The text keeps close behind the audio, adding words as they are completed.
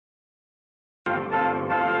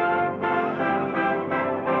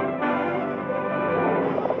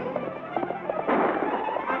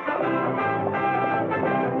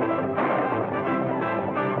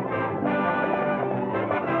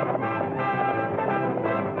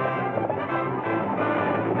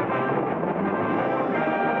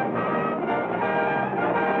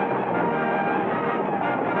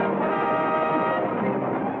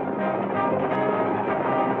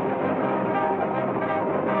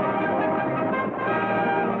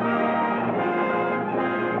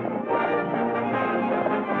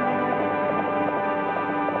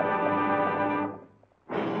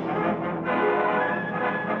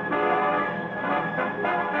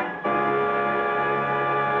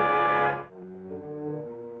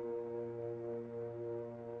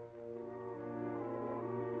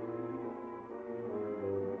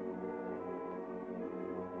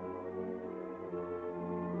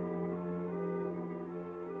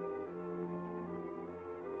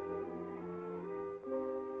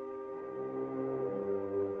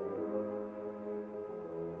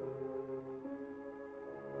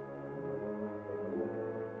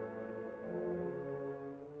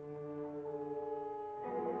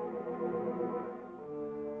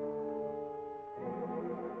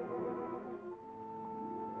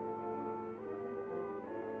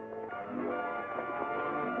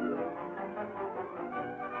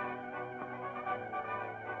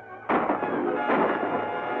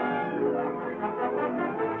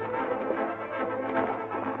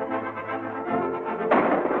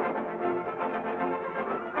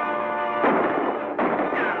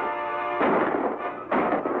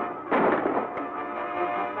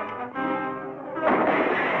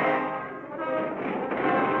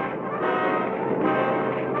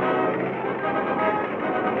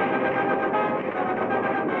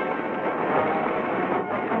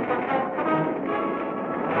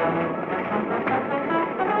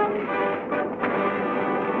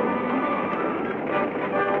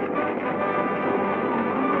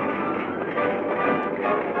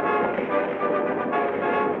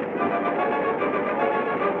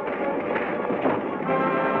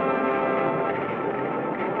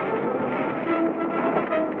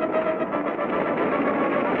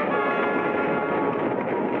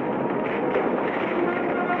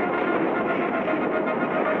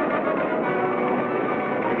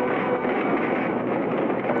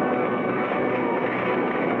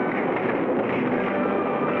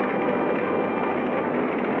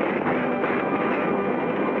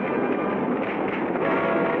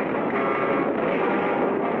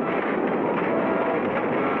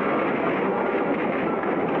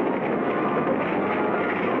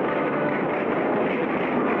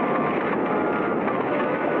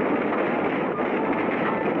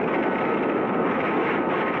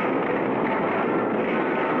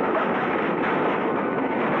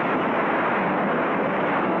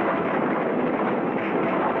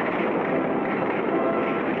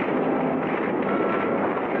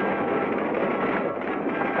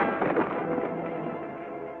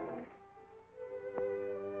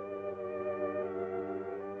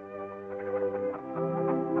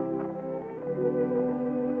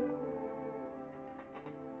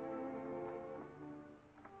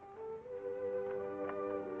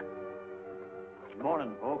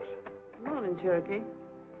Morning, folks. Morning, Cherokee.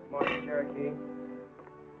 Morning, Cherokee.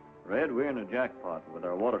 Red, we're in a jackpot with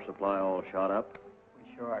our water supply all shot up.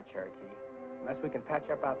 We sure are, Cherokee. Unless we can patch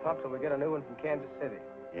up our pumps and we get a new one from Kansas City.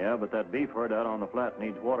 Yeah, but that beef herd out on the flat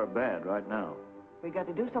needs water bad right now. We got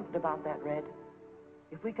to do something about that, Red.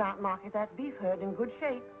 If we can't market that beef herd in good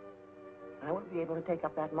shape, I won't be able to take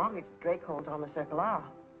up that mortgage Drake holds on the Circle R.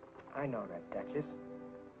 I know that, Duchess.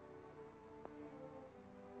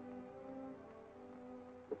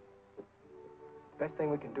 Best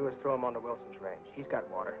thing we can do is throw him on the Wilson's range. He's got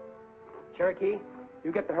water. Cherokee,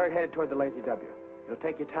 you get the herd headed toward the Lazy W. It'll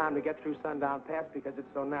take you time to get through Sundown Pass because it's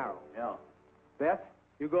so narrow. Yeah. Beth,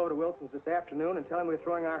 you go over to Wilson's this afternoon and tell him we're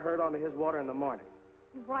throwing our herd onto his water in the morning.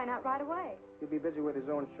 Why not right away? He'll be busy with his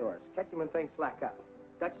own chores. Catch him when things slack up.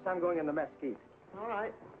 Duchess, I'm going in the Mesquite. All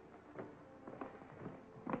right.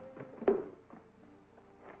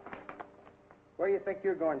 Where do you think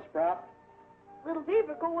you're going, Sprout? Little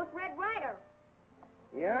Beaver go with Red Ryder.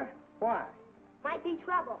 Yeah? Why? Might be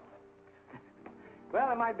trouble.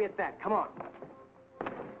 Well, it might be at that. Come on.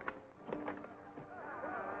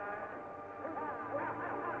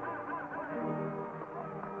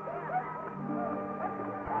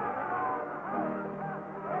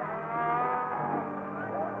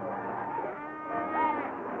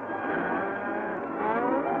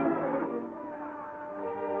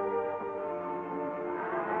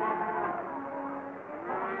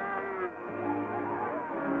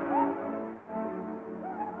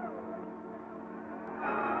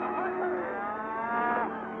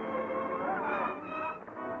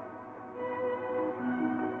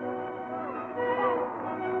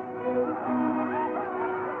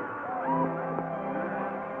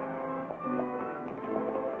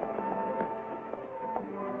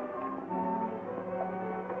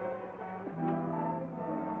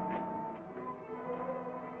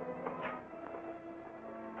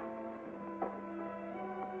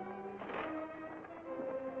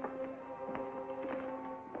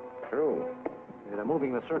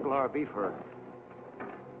 moving the Circle R beef herd.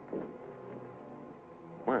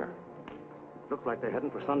 Where? Looks like they're heading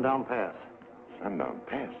for Sundown Pass. Sundown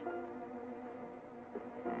Pass.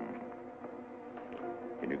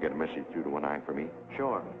 Can you get a message through to One-Eye for me?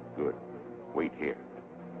 Sure. Good. Wait here.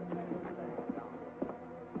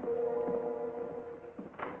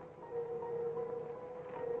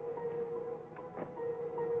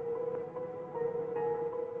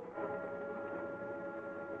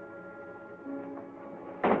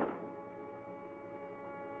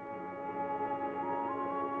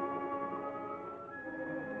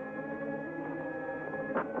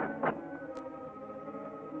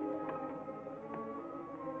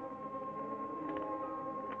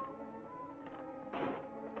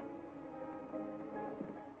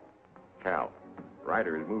 Cal,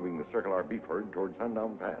 Ryder is moving the Circle R beef herd toward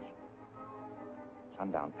Sundown Pass.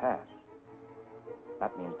 Sundown Pass?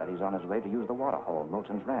 That means that he's on his way to use the water hole,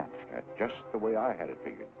 Wilson's ranch. That's just the way I had it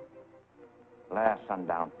figured. Blast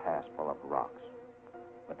Sundown Pass full of rocks.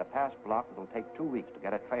 With the pass blocked, it'll take 2 weeks to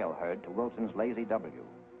get a trail herd to Wilson's Lazy W.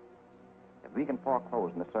 If we can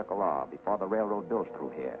foreclose in the Circle R before the railroad builds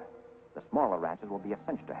through here, the smaller ranches will be a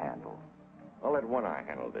cinch to handle. I'll let One-Eye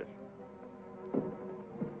handle this.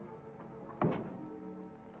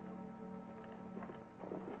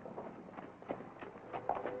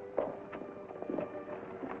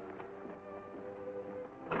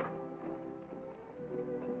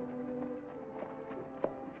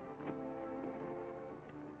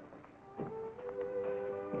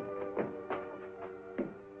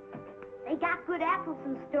 They got good apples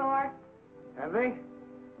in store. Have they?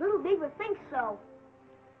 Little Beaver thinks so.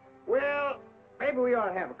 Well, maybe we ought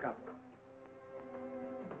to have a couple.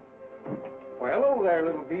 Well, hello there,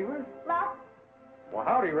 little beaver. Well, Well,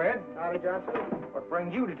 howdy, Red. Howdy, Johnson. What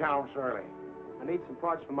brings you to town so early? I need some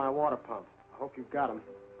parts for my water pump. I hope you've got them.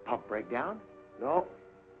 Pump breakdown? No.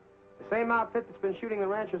 The same outfit that's been shooting the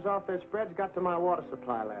ranchers off their spreads got to my water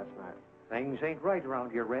supply last night. Things ain't right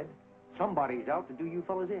around here, Red. Somebody's out to do you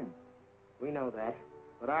fellas in. We know that.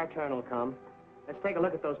 But our turn will come. Let's take a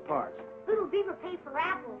look at those parts. Little Beaver paid for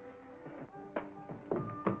apples.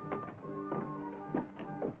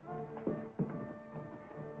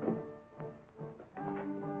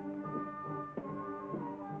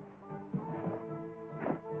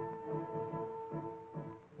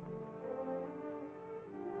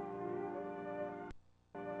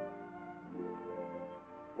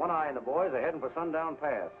 One-Eye and the boys are heading for Sundown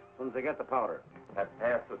Pass as soon as they get the powder. That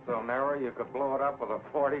pass is so narrow you could blow it up with a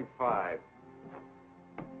 .45.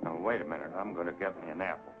 Now, wait a minute. I'm going to get me an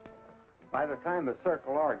apple. By the time the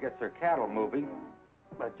Circle R gets their cattle moving,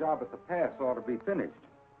 the job at the pass ought to be finished.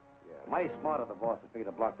 Yeah, mighty smart of the boss to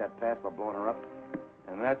figure to block that pass by blowing her up.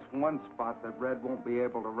 And that's one spot that Red won't be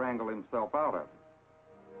able to wrangle himself out of.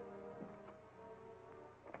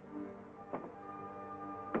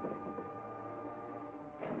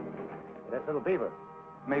 That's Little Beaver.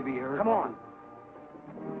 Maybe you heard... Come on.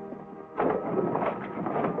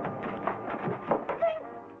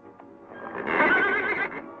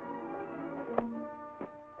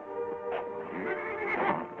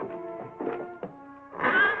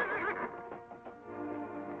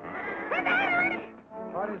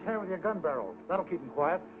 Try his hair with your gun barrel. That'll keep him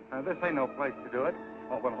quiet. This ain't no place to do it.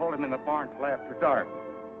 Well, we'll hold him in the barn till after dark.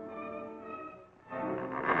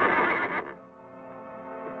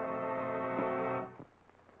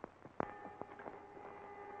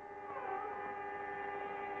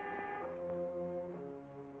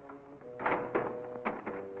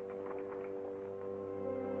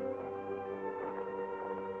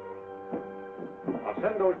 I'll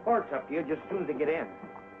send those parts up to you just as soon as they get in.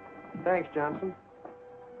 Thanks, Johnson.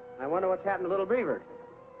 I wonder what's happened to Little Beaver.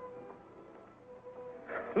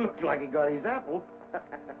 Looks like he got his apple.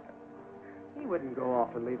 He wouldn't go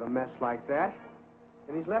off and leave a mess like that.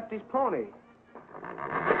 And he's left his pony.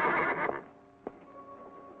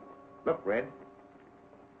 Look, Red.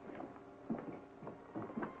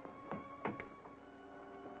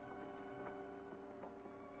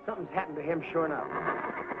 Something's happened to him, sure enough.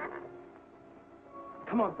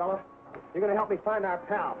 Come on, fella. You're going to help me find our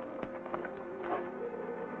pal.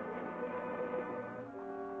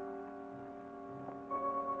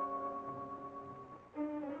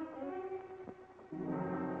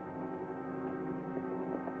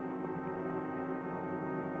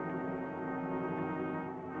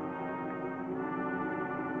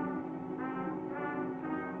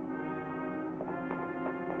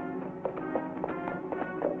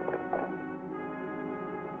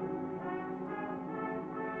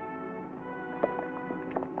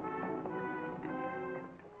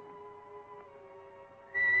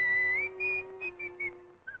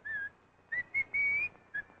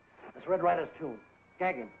 Red Ryder's tune.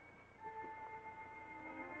 Gag him.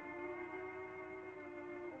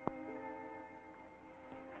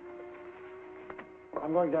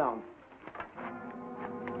 I'm going down.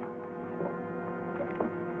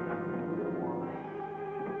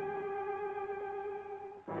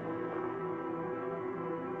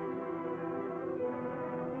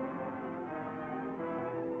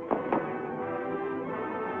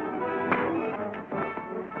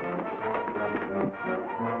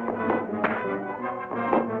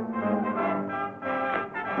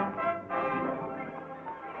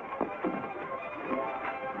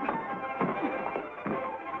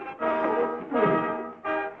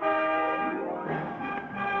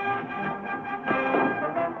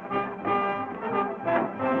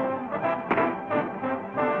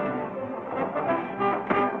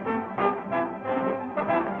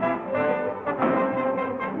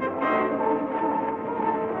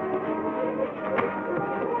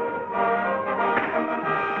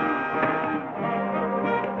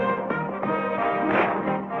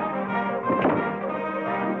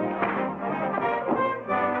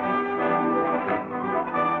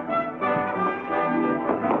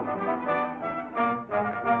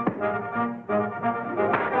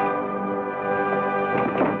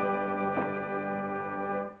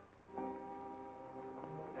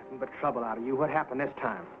 Trouble out of you. What happened this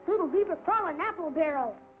time? Little beaver fall in apple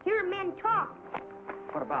barrel. Hear men talk.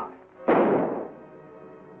 What about?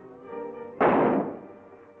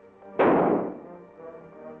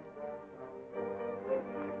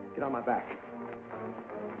 Get on my back.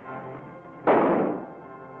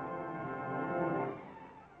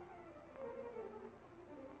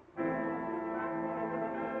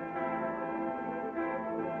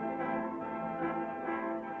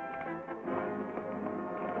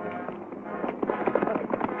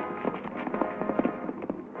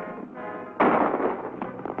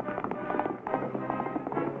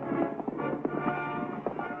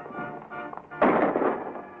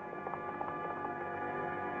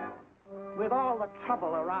 With all the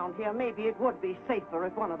trouble around here, maybe it would be safer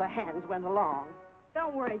if one of the hands went along.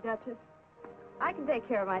 Don't worry, Duchess. I can take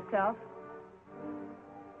care of myself.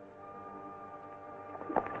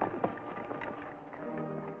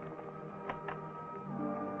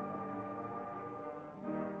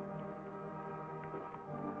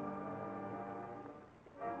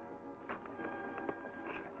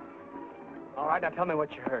 All right, now tell me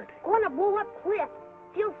what you heard. On a blow-up cliff.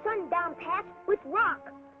 Till sundown pass with rock.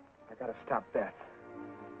 I gotta stop that.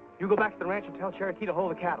 You go back to the ranch and tell Cherokee to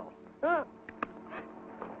hold the cattle.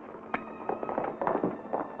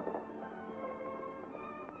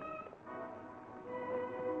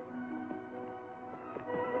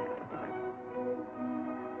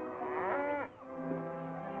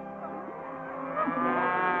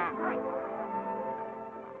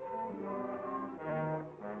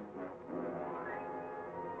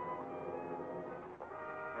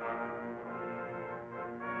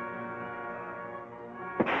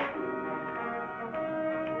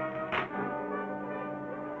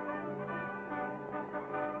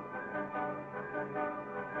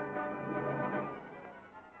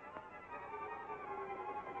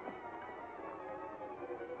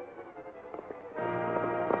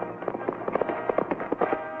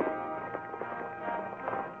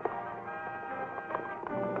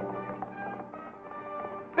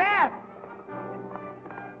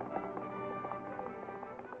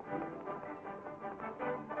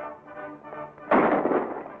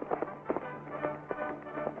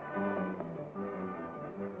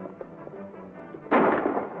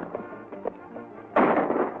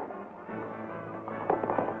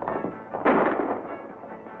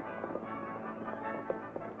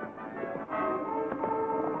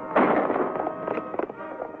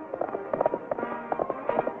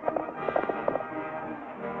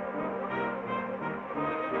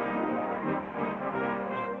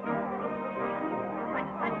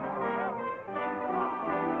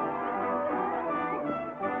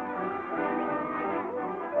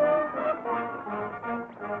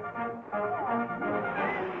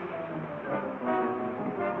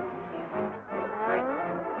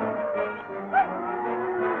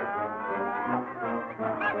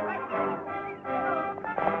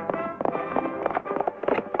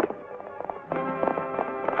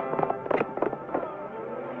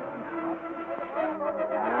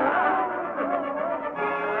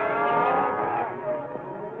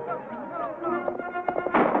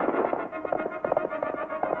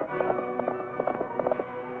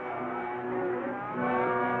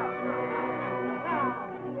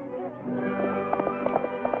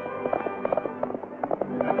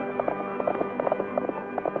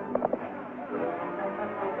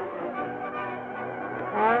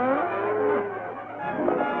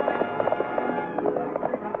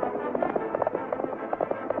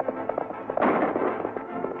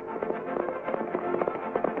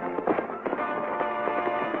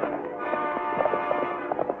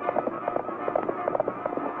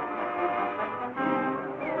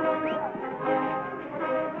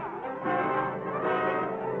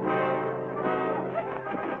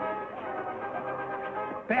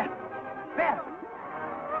 Beth! Beth!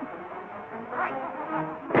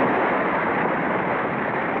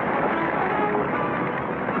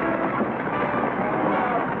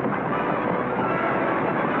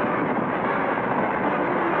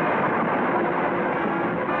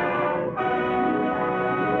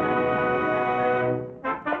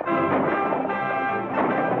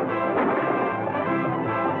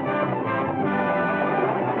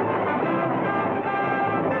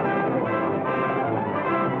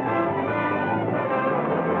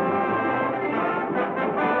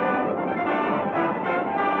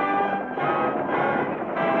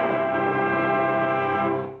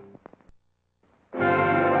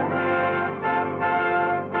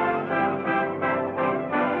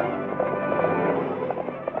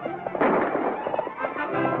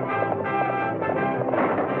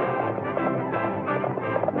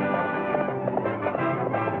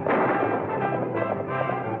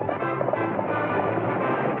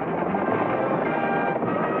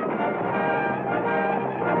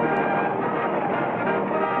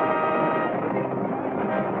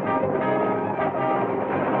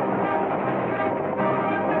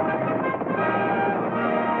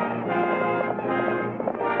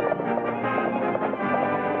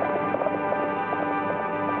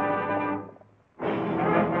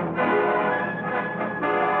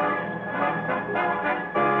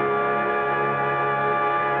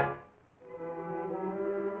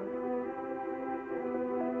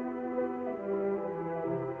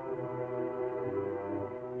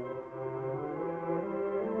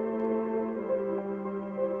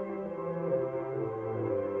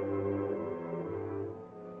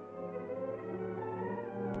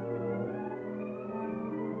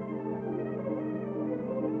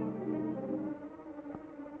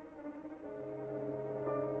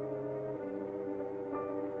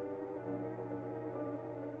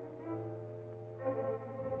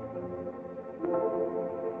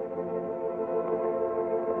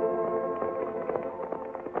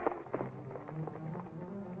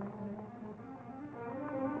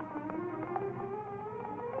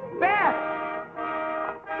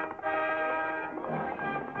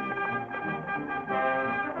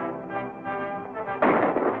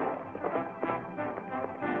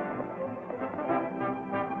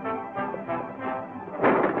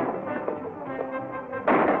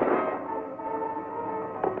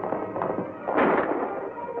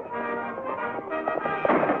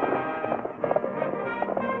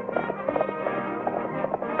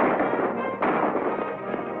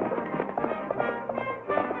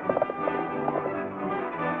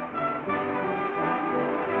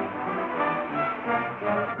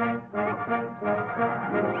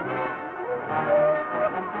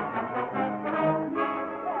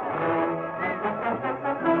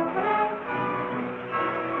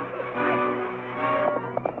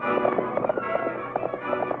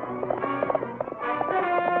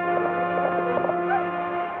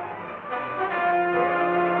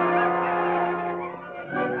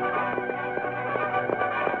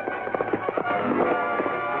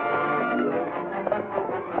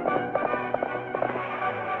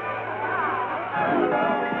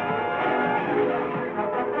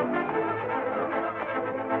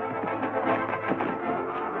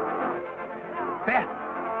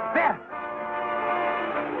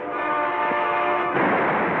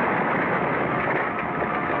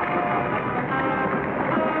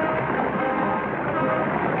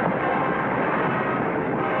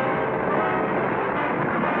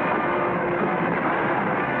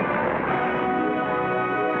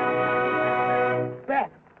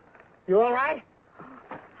 You all right?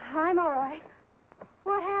 I'm all right.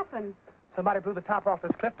 What happened? Somebody blew the top off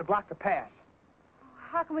this cliff to block the pass.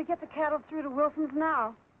 How can we get the cattle through to Wilson's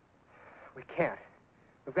now? We can't.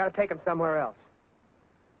 We've got to take them somewhere else.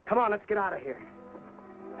 Come on, let's get out of here.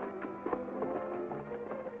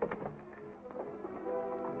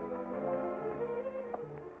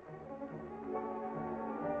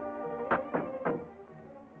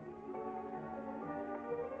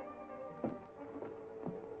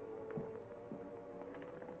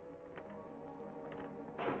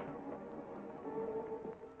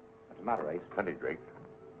 Matter, Ace. Plenty, Drake.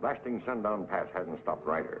 Blasting Sundown Pass hasn't stopped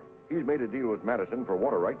Ryder. He's made a deal with Madison for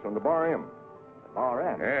water rights on the Bar M. The Bar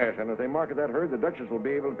M? Yes, and if they market that herd, the Duchess will be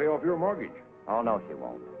able to pay off your mortgage. Oh, no, she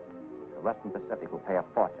won't. The Western Pacific will pay a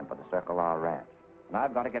fortune for the Circle R Ranch. And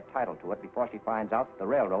I've got to get title to it before she finds out the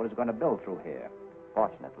railroad is going to build through here.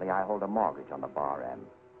 Fortunately, I hold a mortgage on the Bar M.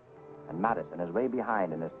 And Madison is way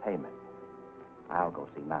behind in his payment. I'll go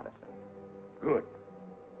see Madison. Good.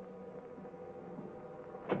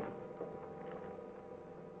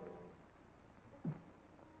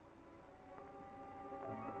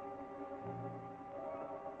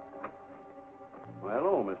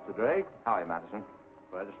 Mr. Drake. Howdy, Madison.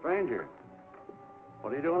 Quite a stranger.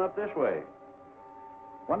 What are you doing up this way?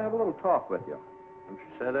 Want to have a little talk with you. Won't you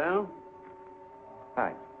sit down?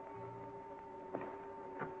 Thanks.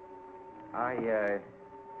 I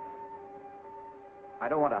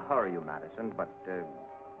don't want to hurry you, Madison, but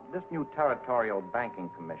this new territorial banking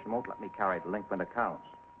commission won't let me carry delinquent accounts.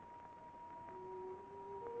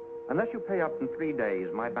 Unless you pay up in 3 days,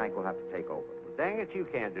 my bank will have to take over. Dang it, you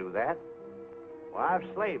can't do that. Well, I've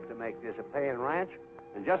slaved to make this a paying ranch,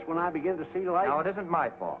 and just when I begin to see light... Now, it isn't my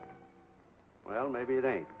fault. Well, maybe it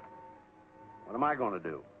ain't. What am I going to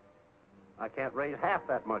do? I can't raise half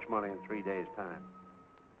that much money in 3 days' time.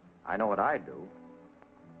 I know what I do.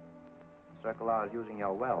 Circle R is using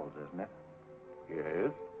your wells, isn't it?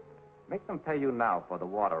 Yes? Make them pay you now for the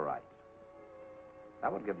water rights.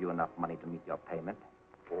 That would give you enough money to meet your payment.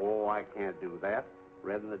 Oh, I can't do that.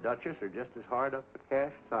 Red and the Duchess are just as hard up for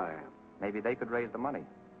cash as I am. Maybe they could raise the money.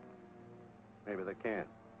 Maybe they can.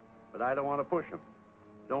 But I don't want to push them.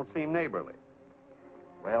 Don't seem neighborly.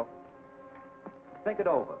 Well, think it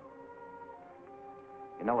over.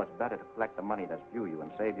 You know, it's better to collect the money that's due you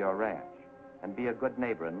and save your ranch than be a good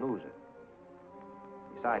neighbor and lose it.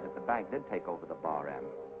 Besides, if the bank did take over the bar end,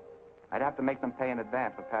 I'd have to make them pay in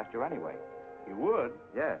advance for pasture anyway. You would?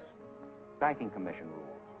 Yes. Banking commission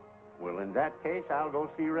rules. Well, in that case, I'll go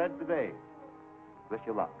see Red today. Wish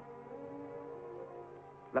you luck.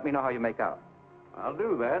 Let me know how you make out. I'll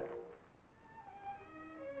do that.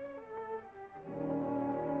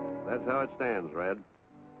 That's how it stands, Red.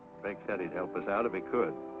 Drake said he'd help us out if he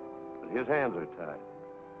could, but his hands are tied.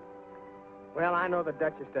 Well, I know the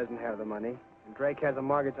Duchess doesn't have the money, and Drake has a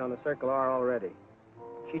mortgage on the Circle R already.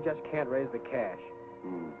 She just can't raise the cash.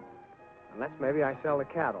 Unless maybe I sell the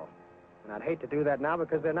cattle. And I'd hate to do that now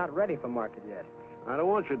because they're not ready for market yet. I don't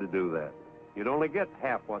want you to do that. You'd only get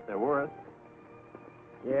half what they're worth.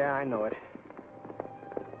 Yeah, I know it.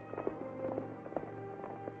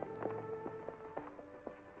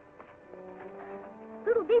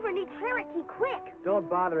 Little Beaver needs Cherokee, quick. Don't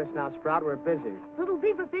bother us now, Sprout. We're busy. Little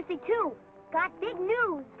Beaver busy, too. Got big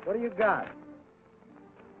news. What do you got?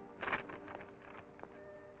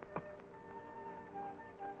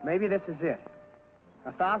 Maybe this is it.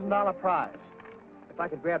 $1,000 prize. If I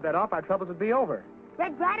could grab that off, our troubles would be over.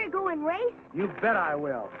 Red Ryder go and race? You bet I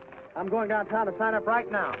will. I'm going downtown to sign up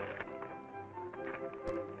right now.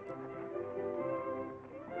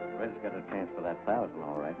 Red's got a chance for that 1,000,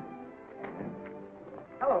 all right.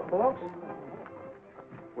 Hello, folks.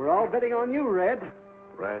 We're all bidding on you, Red.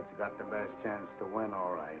 Red's got the best chance to win,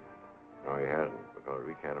 all right. No, he hasn't, because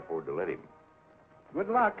we can't afford to let him. Good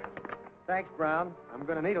luck. Thanks, Brown. I'm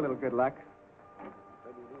going to need a little good luck.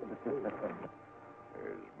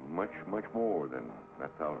 There's much, much more than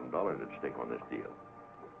that $1,000 at stake on this deal.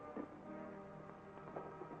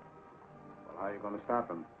 Well, how are you going to stop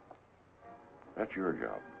him? That's your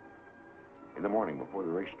job. In the morning before the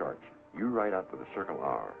race starts, you ride out to the Circle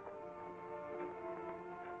R.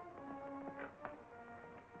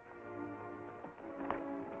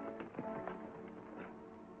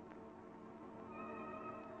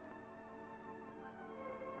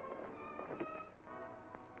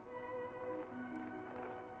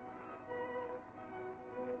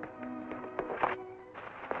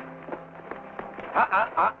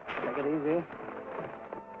 Take it easy.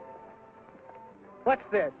 What's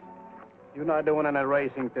this? You're not doing any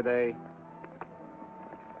racing today.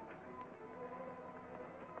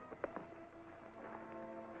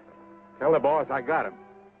 Tell the boss I got him.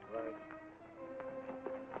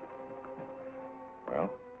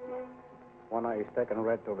 Well? One-Eye's taking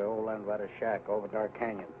Red to the old Land Rider shack over Dark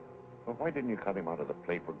Canyon. Well, why didn't you cut him out of the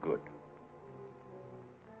play for good?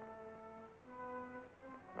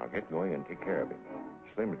 Now get going and take care of him.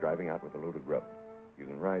 Slim's driving out with a load of grub. You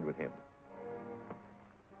can ride with him.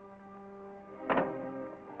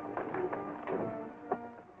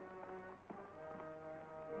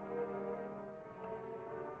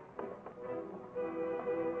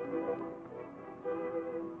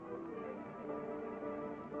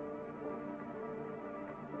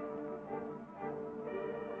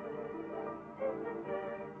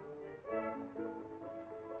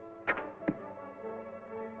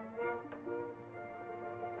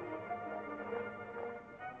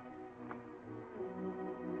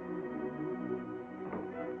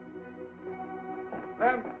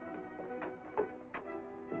 Slim.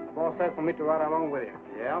 Boss said for me to ride along with you.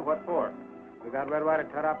 Yeah? What for? We got Red Ryder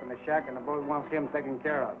tied up in the shack, and the boys want to see him taken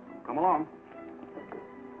care of. Come along.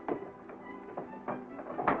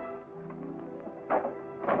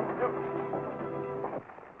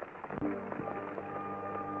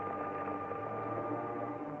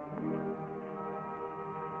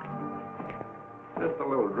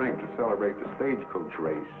 going to celebrate the stagecoach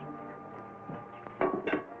race.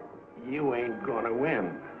 You ain't gonna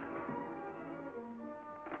win.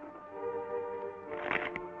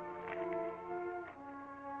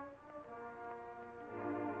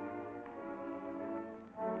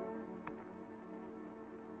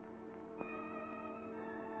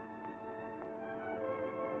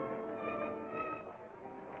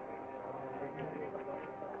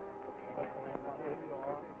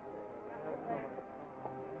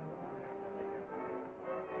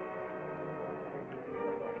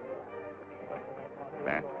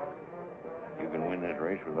 Matt, you can win that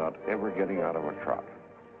race without ever getting out of a trot.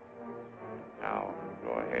 Now,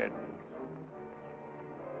 go ahead.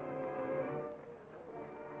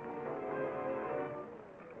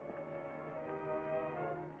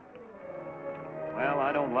 Well,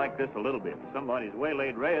 I don't like this a little bit. Somebody's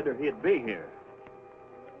waylaid Red or he'd be here.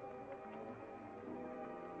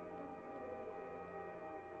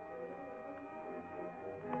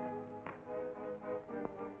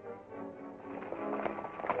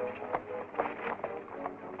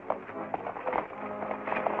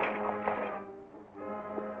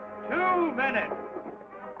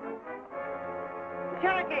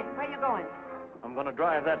 Cherokee, where you going? I'm going to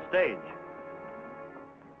drive that stage.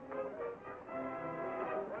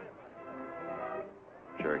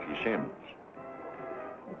 Cherokee Sims.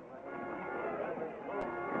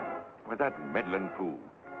 With that meddling fool.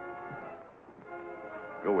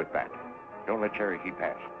 Go with that. Don't let Cherokee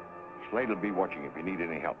pass. Slade'll be watching if you need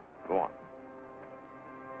any help. Go on.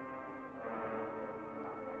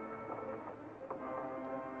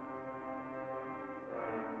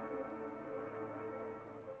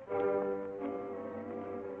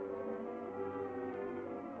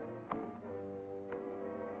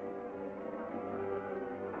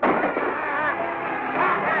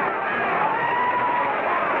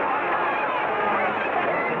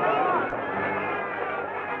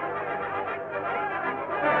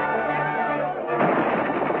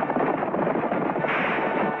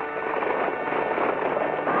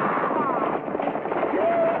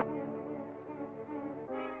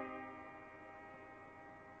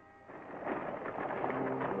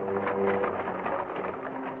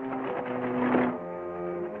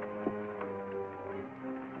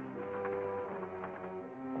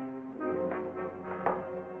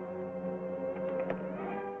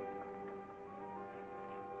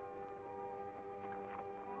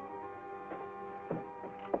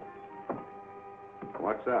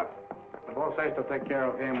 What's up? The boss says to take care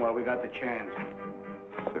of him while we got the chance.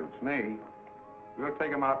 Suits me. We'll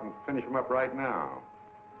take him out and finish him up right now.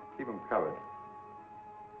 Keep him covered.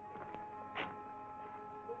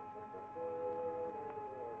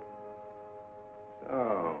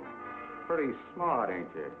 So, pretty smart, ain't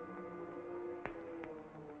you?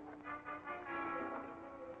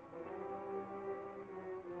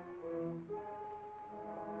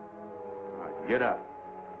 All right, get up.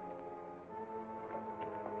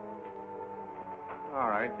 All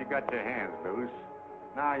right, you got your hands loose.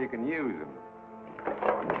 Now you can use them.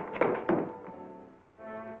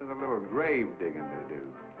 There's a little grave digging to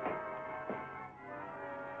do.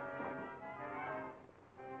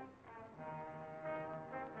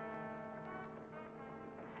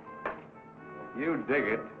 You dig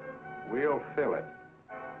it, we'll fill it.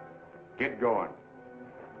 Get going.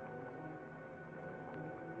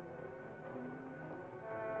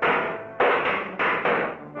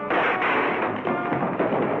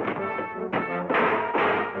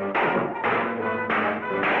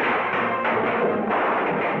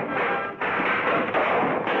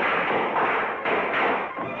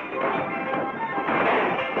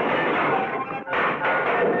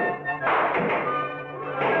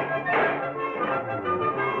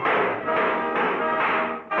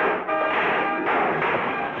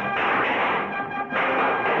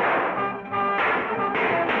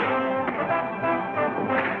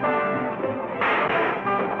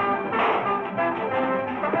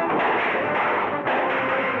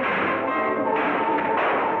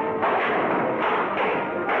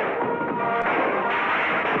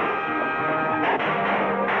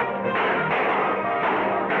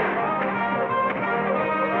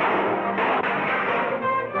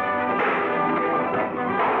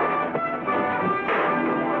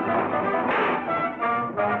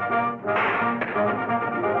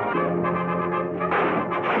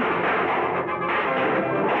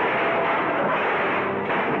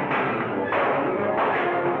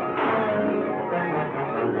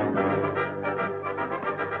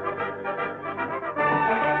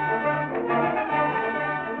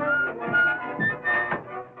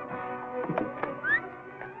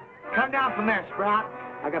 Come down from there, Sprout.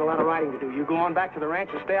 I got a lot of riding to do. You go on back to the ranch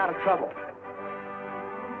and stay out of trouble.